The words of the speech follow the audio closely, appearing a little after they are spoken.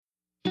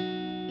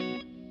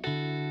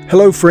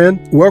Hello,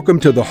 friend. Welcome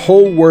to the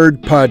Whole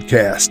Word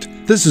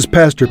Podcast. This is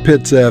Pastor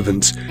Pitts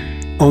Evans.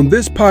 On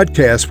this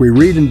podcast, we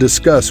read and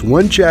discuss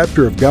one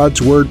chapter of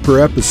God's Word per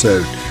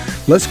episode.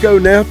 Let's go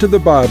now to the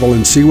Bible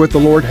and see what the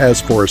Lord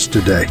has for us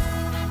today.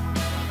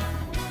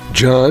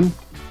 John,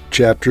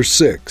 chapter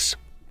 6.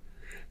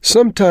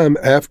 Sometime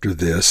after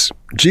this,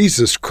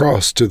 Jesus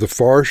crossed to the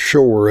far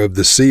shore of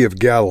the Sea of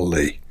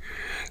Galilee,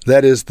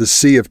 that is, the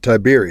Sea of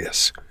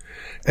Tiberias.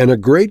 And a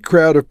great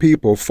crowd of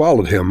people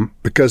followed him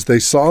because they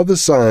saw the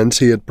signs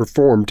he had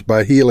performed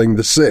by healing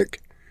the sick.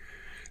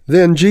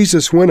 Then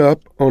Jesus went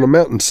up on a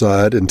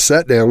mountainside and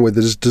sat down with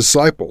his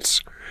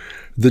disciples.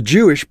 The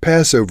Jewish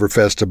Passover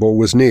festival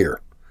was near.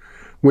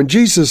 When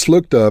Jesus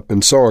looked up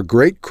and saw a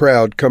great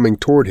crowd coming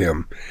toward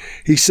him,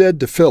 he said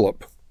to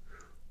Philip,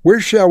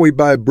 "Where shall we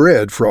buy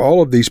bread for all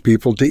of these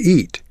people to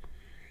eat?"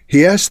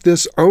 He asked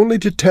this only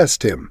to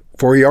test him,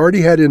 for he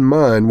already had in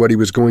mind what he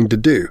was going to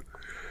do.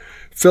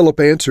 Philip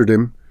answered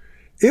him,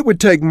 "It would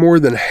take more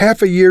than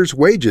half a year's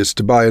wages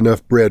to buy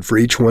enough bread for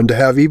each one to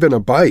have even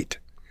a bite."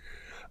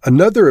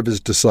 Another of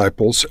his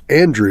disciples,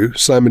 Andrew,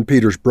 Simon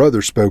Peter's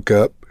brother, spoke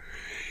up,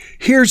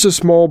 "Here's a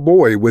small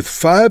boy with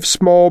 5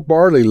 small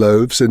barley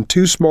loaves and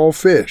 2 small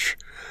fish.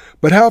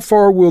 But how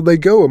far will they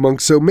go among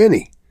so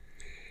many?"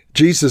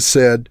 Jesus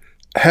said,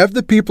 "Have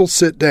the people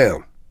sit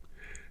down."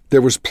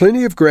 There was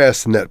plenty of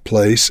grass in that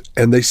place,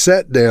 and they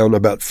sat down.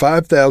 About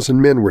 5,000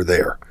 men were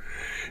there.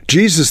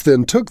 Jesus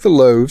then took the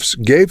loaves,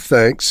 gave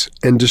thanks,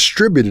 and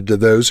distributed to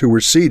those who were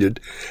seated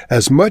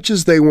as much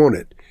as they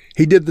wanted.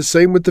 He did the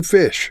same with the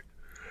fish.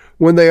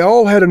 When they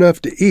all had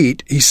enough to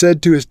eat, he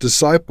said to his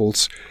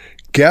disciples,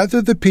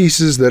 "Gather the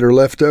pieces that are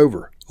left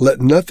over.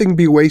 Let nothing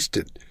be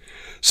wasted."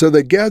 So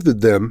they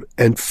gathered them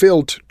and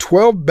filled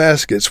 12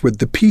 baskets with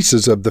the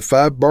pieces of the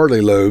 5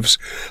 barley loaves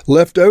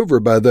left over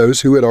by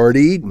those who had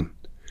already eaten.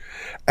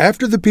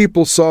 After the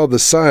people saw the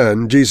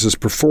sign Jesus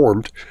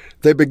performed,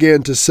 they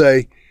began to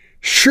say,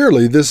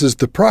 "Surely this is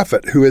the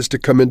prophet who is to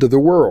come into the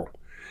world."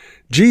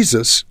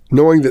 Jesus,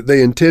 knowing that they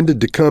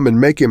intended to come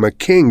and make him a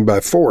king by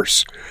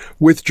force,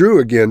 withdrew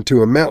again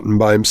to a mountain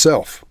by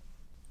himself.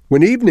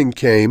 When evening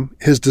came,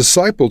 his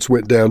disciples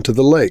went down to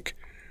the lake,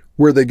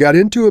 where they got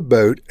into a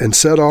boat and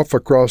set off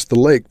across the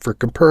lake for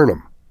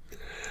Capernaum.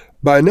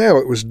 By now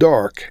it was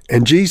dark,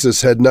 and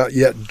Jesus had not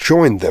yet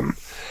joined them.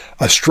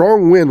 A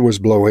strong wind was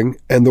blowing,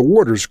 and the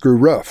waters grew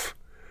rough.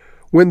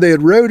 When they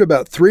had rowed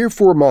about 3 or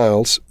 4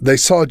 miles, they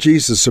saw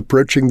Jesus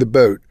approaching the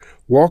boat,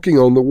 walking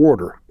on the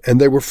water,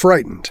 and they were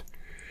frightened.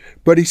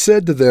 But he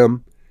said to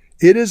them,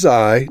 "It is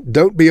I,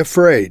 don't be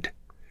afraid."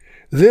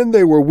 Then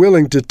they were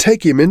willing to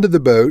take him into the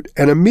boat,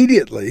 and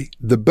immediately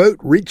the boat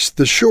reached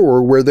the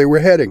shore where they were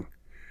heading.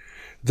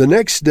 The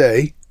next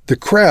day, the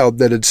crowd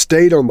that had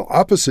stayed on the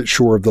opposite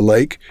shore of the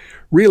lake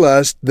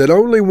realized that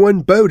only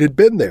one boat had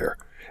been there,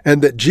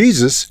 and that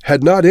Jesus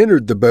had not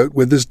entered the boat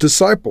with his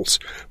disciples,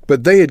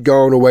 but they had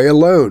gone away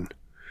alone.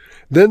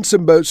 Then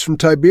some boats from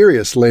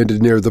Tiberias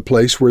landed near the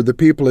place where the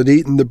people had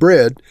eaten the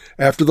bread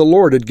after the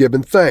Lord had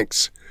given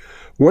thanks.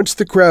 Once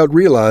the crowd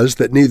realized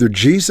that neither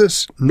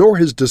Jesus nor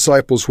his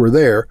disciples were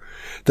there,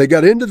 they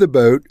got into the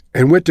boat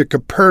and went to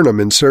Capernaum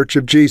in search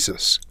of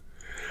Jesus.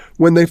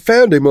 When they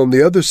found him on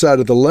the other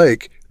side of the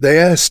lake, they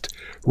asked,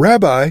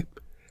 "Rabbi,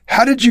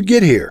 how did you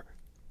get here?"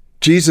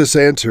 Jesus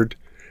answered,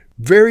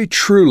 "Very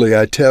truly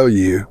I tell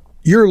you,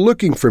 you're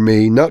looking for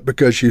me not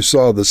because you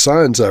saw the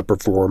signs I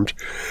performed,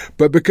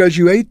 but because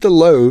you ate the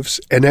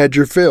loaves and had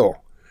your fill.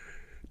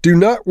 Do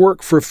not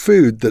work for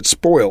food that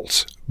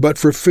spoils, but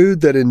for food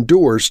that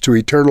endures to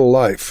eternal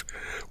life,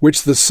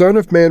 which the Son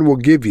of Man will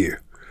give you.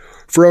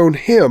 For on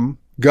him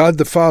God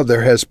the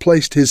Father has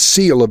placed his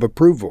seal of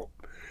approval."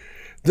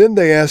 Then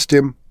they asked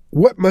him,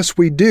 "What must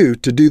we do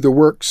to do the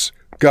works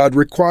God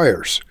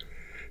requires?"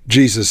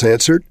 Jesus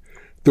answered,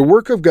 "The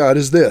work of God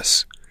is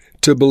this,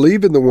 to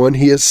believe in the one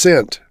he has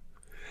sent."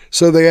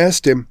 So they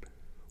asked him,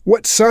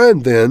 "What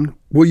sign, then,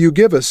 will you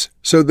give us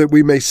so that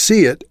we may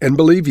see it and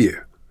believe you?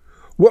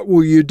 What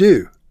will you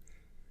do?"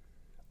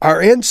 "Our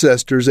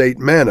ancestors ate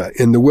manna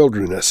in the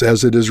wilderness,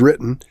 as it is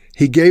written,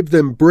 'He gave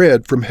them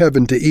bread from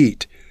heaven to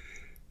eat.'"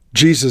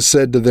 Jesus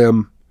said to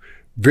them,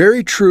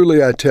 "Very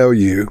truly I tell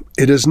you,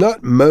 it is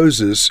not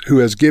Moses who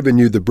has given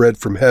you the bread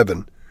from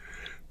heaven,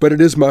 but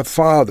it is my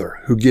Father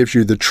who gives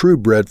you the true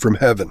bread from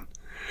heaven.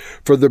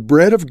 For the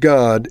bread of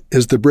God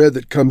is the bread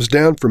that comes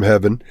down from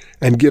heaven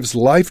and gives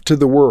life to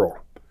the world."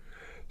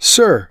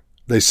 "Sir,"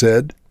 they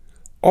said,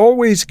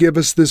 "always give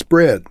us this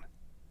bread."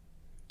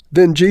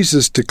 Then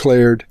Jesus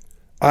declared,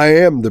 "I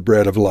am the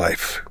bread of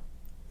life.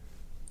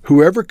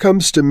 Whoever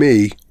comes to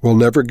me will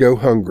never go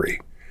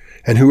hungry,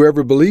 and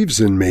whoever believes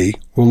in me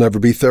will never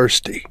be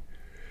thirsty.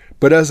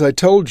 But as I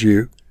told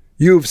you,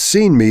 you have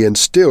seen me and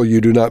still you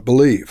do not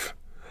believe.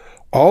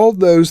 All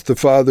those the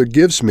Father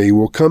gives me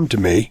will come to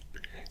me,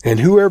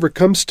 and whoever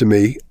comes to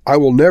me I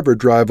will never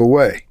drive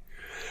away.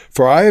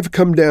 For I have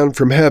come down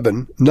from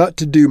heaven not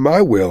to do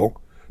my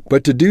will,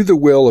 but to do the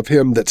will of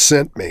him that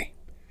sent me.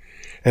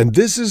 And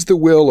this is the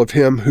will of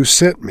him who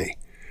sent me,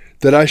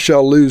 that I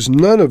shall lose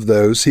none of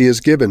those he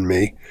has given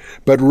me,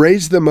 but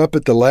raise them up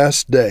at the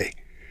last day.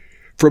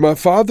 For my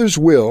Father's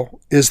will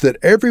is that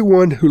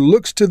everyone who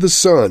looks to the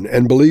Son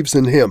and believes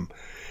in him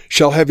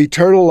shall have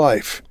eternal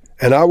life,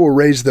 and I will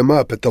raise them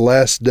up at the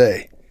last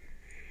day."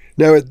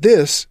 Now at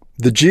this,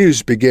 the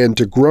Jews began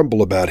to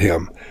grumble about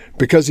him,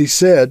 because he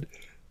said,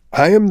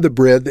 "I am the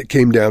bread that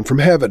came down from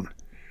heaven."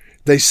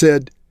 They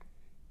said,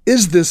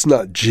 "Is this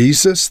not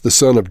Jesus, the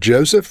son of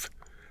Joseph,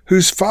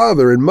 whose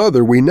father and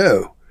mother we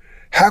know?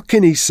 How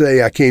can he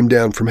say, 'I came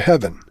down from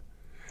heaven'?"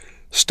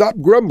 "Stop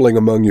grumbling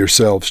among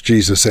yourselves,"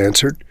 Jesus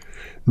answered.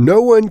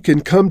 "No one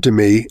can come to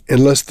me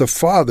unless the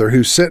Father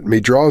who sent me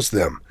draws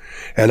them,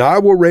 and I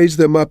will raise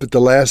them up at the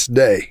last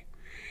day.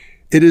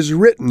 It is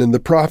written in the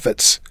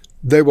prophets,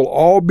 'They will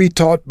all be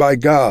taught by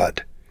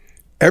God.'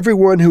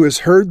 Everyone who has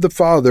heard the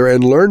Father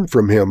and learned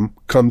from him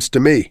comes to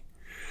me.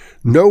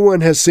 No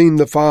one has seen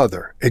the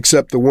Father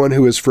except the one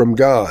who is from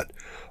God.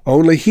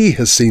 Only he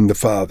has seen the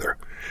Father.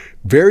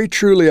 Very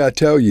truly I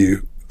tell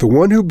you, the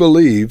one who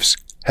believes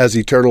has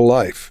eternal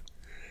life.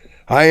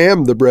 I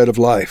am the bread of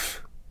life.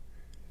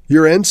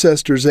 Your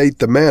ancestors ate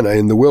the manna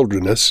in the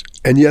wilderness,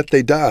 and yet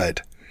they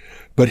died.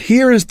 But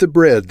here is the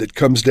bread that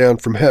comes down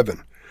from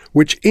heaven,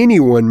 which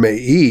anyone may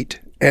eat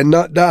and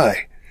not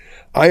die.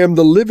 I am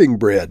the living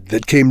bread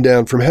that came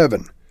down from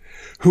heaven.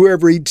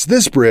 Whoever eats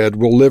this bread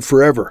will live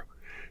forever.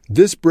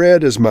 This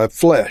bread is my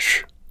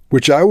flesh,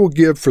 which I will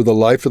give for the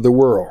life of the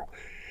world."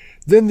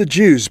 Then the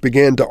Jews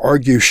began to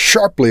argue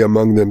sharply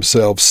among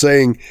themselves,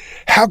 saying,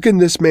 "How can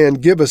this man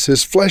give us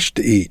his flesh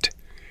to eat?"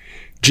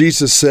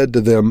 Jesus said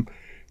to them,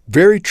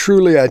 "Very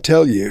truly I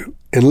tell you,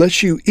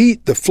 unless you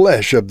eat the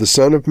flesh of the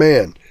Son of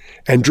Man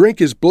and drink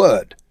his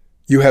blood,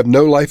 you have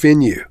no life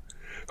in you.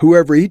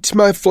 Whoever eats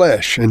my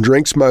flesh and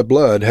drinks my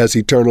blood has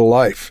eternal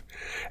life,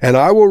 and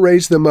I will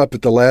raise them up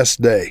at the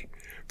last day.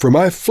 For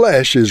my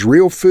flesh is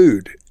real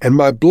food, and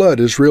my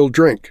blood is real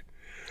drink.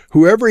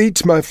 Whoever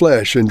eats my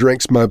flesh and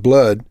drinks my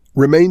blood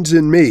remains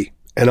in me,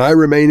 and I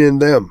remain in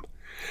them.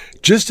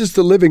 Just as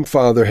the living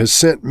Father has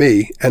sent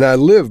me, and I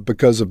live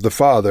because of the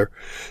Father,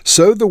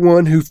 so the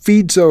one who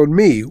feeds on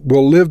me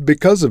will live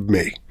because of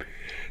me.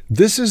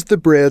 This is the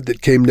bread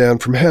that came down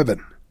from heaven.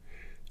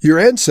 Your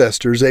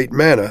ancestors ate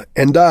manna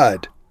and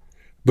died,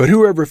 but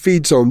whoever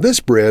feeds on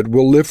this bread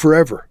will live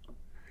forever."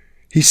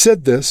 He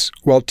said this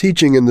while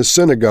teaching in the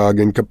synagogue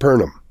in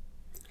Capernaum.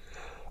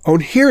 On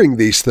hearing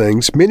these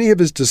things, many of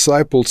his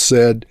disciples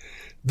said,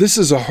 "This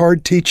is a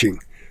hard teaching.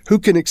 Who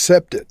can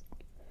accept it?"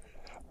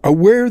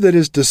 Aware that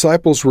his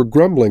disciples were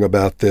grumbling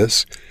about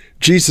this,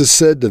 Jesus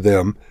said to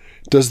them,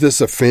 "Does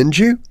this offend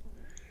you?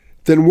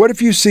 Then what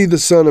if you see the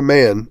Son of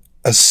Man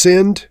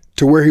ascend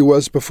to where he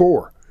was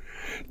before?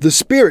 The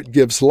Spirit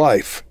gives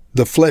life,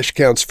 the flesh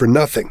counts for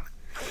nothing.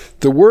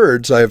 The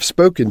words I have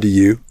spoken to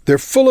you, they're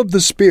full of the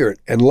Spirit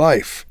and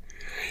life.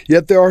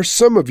 Yet there are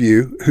some of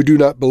you who do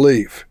not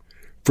believe."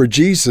 For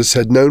Jesus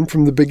had known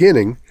from the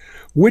beginning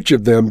which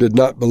of them did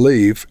not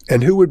believe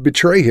and who would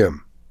betray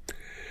him.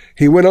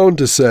 He went on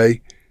to say,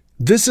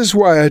 "This is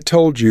why I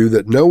told you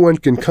that no one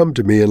can come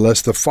to me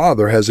unless the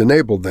Father has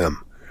enabled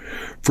them."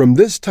 From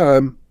this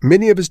time,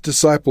 many of his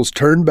disciples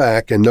turned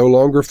back and no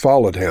longer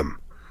followed him.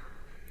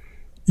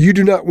 "You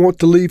do not want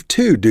to leave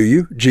too, do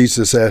you?"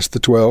 Jesus asked the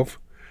 12.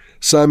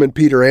 Simon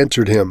Peter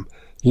answered him,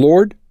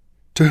 "Lord,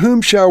 to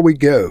whom shall we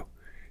go?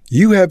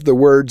 You have the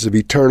words of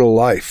eternal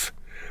life.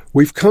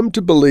 We've come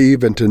to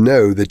believe and to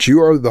know that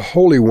you are the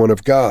Holy One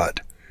of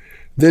God."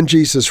 Then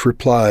Jesus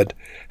replied,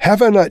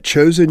 "Have I not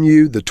chosen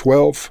you, the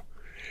 12?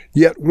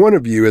 Yet one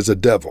of you is a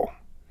devil."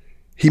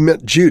 He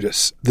meant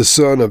Judas, the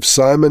son of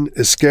Simon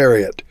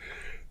Iscariot,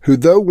 who,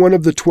 though one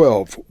of the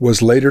 12,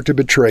 was later to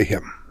betray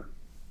him.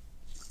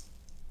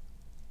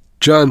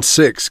 John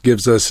 6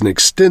 gives us an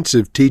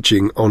extensive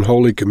teaching on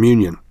Holy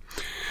Communion.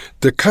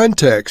 The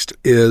context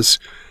is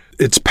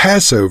it's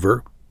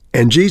Passover,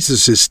 and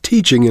Jesus is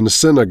teaching in a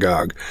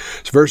synagogue.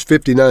 Verse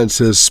 59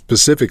 says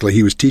specifically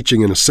he was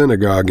teaching in a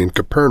synagogue in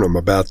Capernaum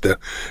about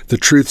the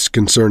truths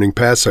concerning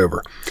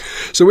Passover.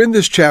 So in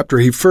this chapter,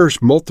 he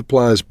first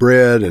multiplies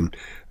bread, and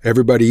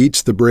everybody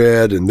eats the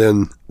bread, and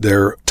then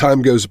their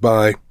time goes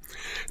by.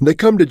 And they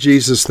come to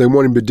Jesus, they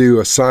want him to do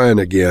a sign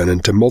again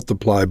and to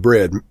multiply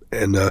bread.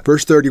 And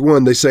verse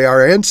 31, they say,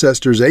 "Our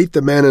ancestors ate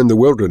the manna in the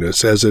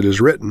wilderness, as it is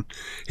written,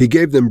 he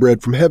gave them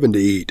bread from heaven to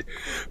eat."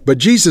 But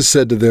Jesus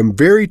said to them,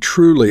 "Very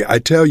truly, I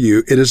tell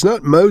you, it is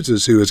not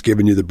Moses who has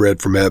given you the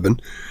bread from heaven,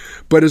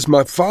 but it is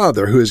my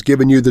Father who has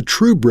given you the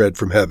true bread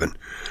from heaven.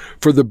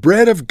 For the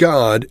bread of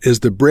God is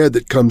the bread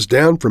that comes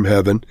down from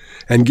heaven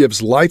and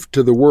gives life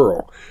to the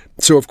world."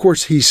 So, of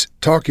course, he's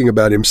talking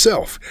about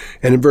himself.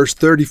 And in verse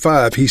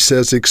 35, he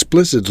says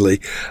explicitly,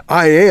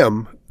 "I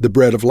am the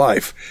bread of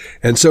life."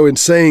 And so in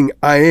saying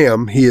 "I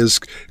am," he is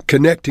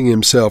connecting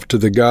himself to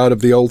the God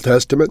of the Old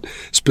Testament,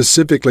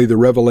 specifically the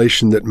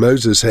revelation that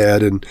Moses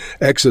had in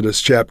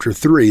Exodus chapter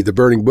 3, the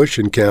burning bush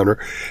encounter.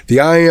 The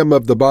 "I am"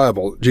 of the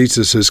Bible,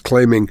 Jesus is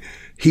claiming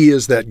he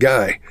is that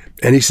guy.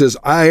 And he says,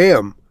 "I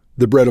am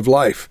the bread of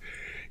life."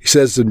 He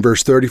says in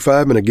verse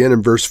 35 and again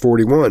in verse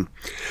 41.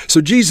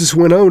 So Jesus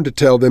went on to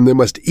tell them they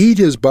must eat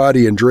his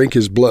body and drink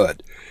his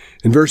blood.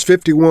 In verse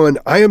 51,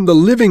 "I am the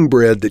living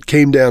bread that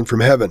came down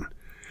from heaven.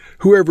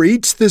 Whoever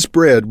eats this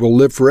bread will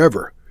live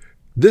forever.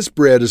 This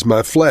bread is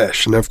my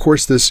flesh. And of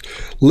course, this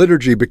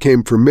liturgy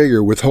became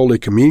familiar with Holy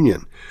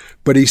Communion.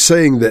 But he's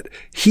saying that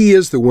he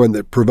is the one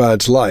that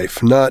provides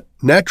life, not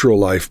natural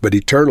life, but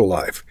eternal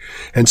life.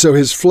 And so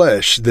his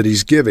flesh that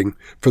he's giving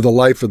for the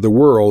life of the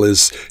world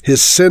is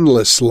his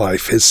sinless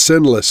life, his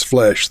sinless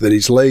flesh that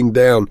he's laying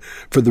down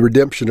for the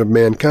redemption of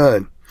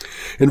mankind.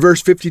 In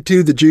verse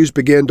 52, the Jews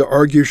began to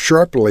argue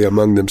sharply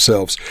among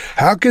themselves.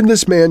 How can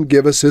this man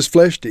give us his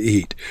flesh to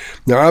eat?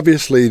 Now,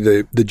 obviously,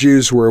 the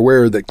Jews were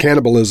aware that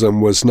cannibalism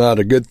was not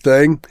a good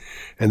thing,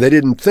 and they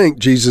didn't think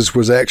Jesus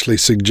was actually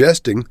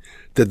suggesting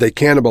that they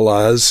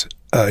cannibalize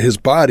his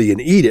body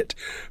and eat it.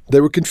 They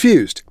were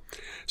confused.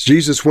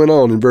 Jesus went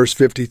on in verse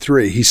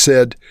 53. He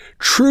said,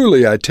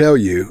 "Truly I tell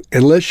you,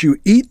 unless you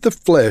eat the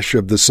flesh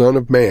of the Son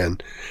of Man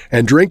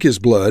and drink his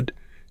blood,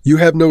 you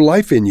have no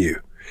life in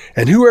you.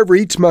 And whoever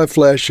eats my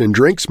flesh and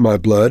drinks my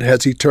blood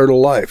has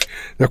eternal life."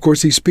 And of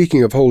course, he's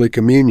speaking of Holy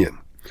Communion.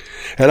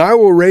 "And I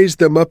will raise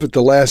them up at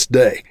the last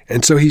day."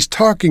 And so he's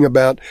talking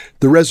about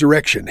the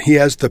resurrection. He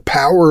has the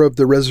power of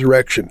the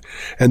resurrection.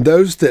 And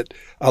those that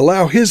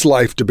allow his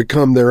life to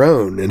become their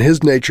own and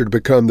his nature to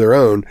become their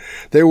own,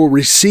 they will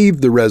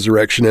receive the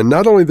resurrection. And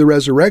not only the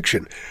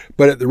resurrection,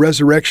 but at the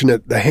resurrection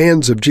at the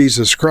hands of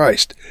Jesus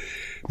Christ.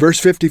 Verse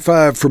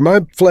 55, "For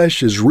my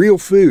flesh is real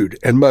food,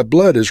 and my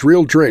blood is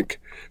real drink.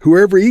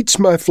 Whoever eats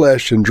my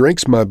flesh and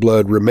drinks my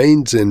blood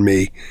remains in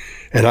me,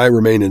 and I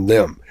remain in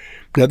them."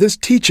 Now, this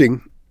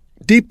teaching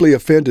deeply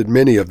offended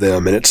many of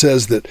them, and it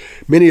says that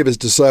many of his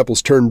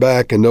disciples turned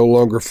back and no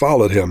longer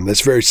followed him.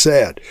 That's very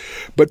sad.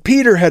 But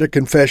Peter had a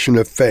confession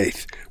of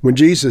faith. When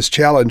Jesus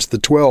challenged the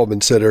 12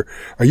 and said,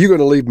 "Are you going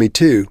to leave me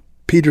too?"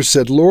 Peter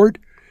said, "Lord,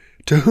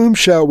 to whom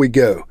shall we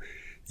go?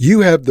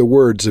 You have the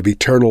words of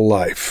eternal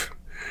life.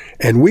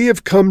 And we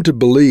have come to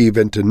believe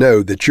and to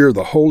know that you're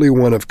the Holy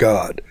One of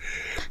God."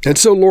 And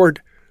so, Lord,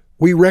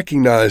 we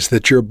recognize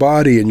that your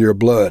body and your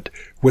blood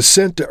was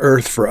sent to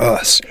earth for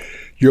us.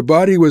 Your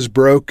body was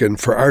broken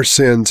for our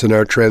sins and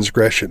our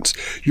transgressions.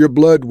 Your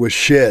blood was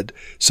shed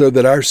so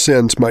that our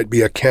sins might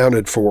be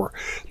accounted for.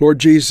 Lord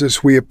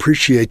Jesus, we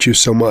appreciate you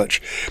so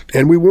much,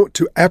 and we want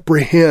to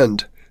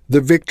apprehend the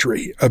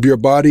victory of your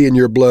body and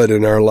your blood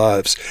in our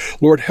lives.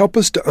 Lord, help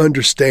us to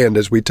understand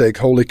as we take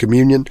Holy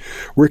Communion,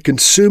 we're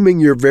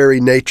consuming your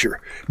very nature.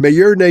 May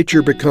your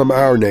nature become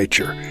our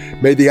nature.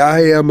 May the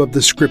I Am of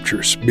the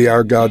Scriptures be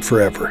our God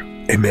forever.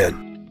 Amen.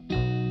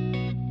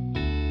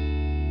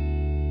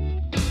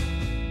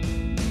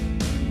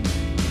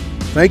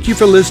 Thank you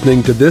for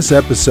listening to this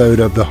episode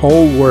of The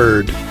Whole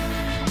Word.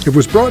 It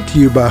was brought to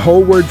you by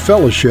Whole Word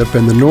Fellowship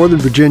and the Northern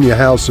Virginia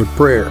House of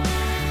Prayer.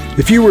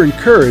 If you were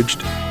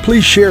encouraged,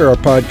 please share our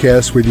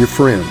podcast with your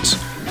friends.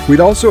 We'd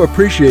also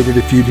appreciate it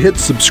if you'd hit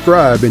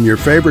subscribe in your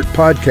favorite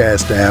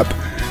podcast app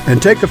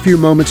and take a few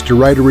moments to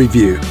write a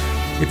review.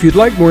 If you'd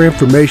like more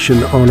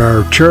information on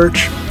our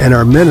church and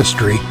our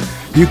ministry,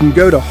 you can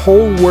go to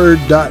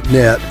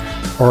wholeword.net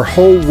or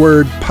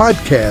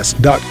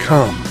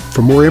wholewordpodcast.com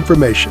for more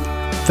information.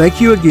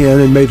 Thank you again,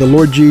 and may the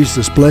Lord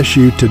Jesus bless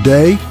you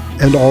today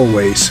and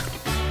always.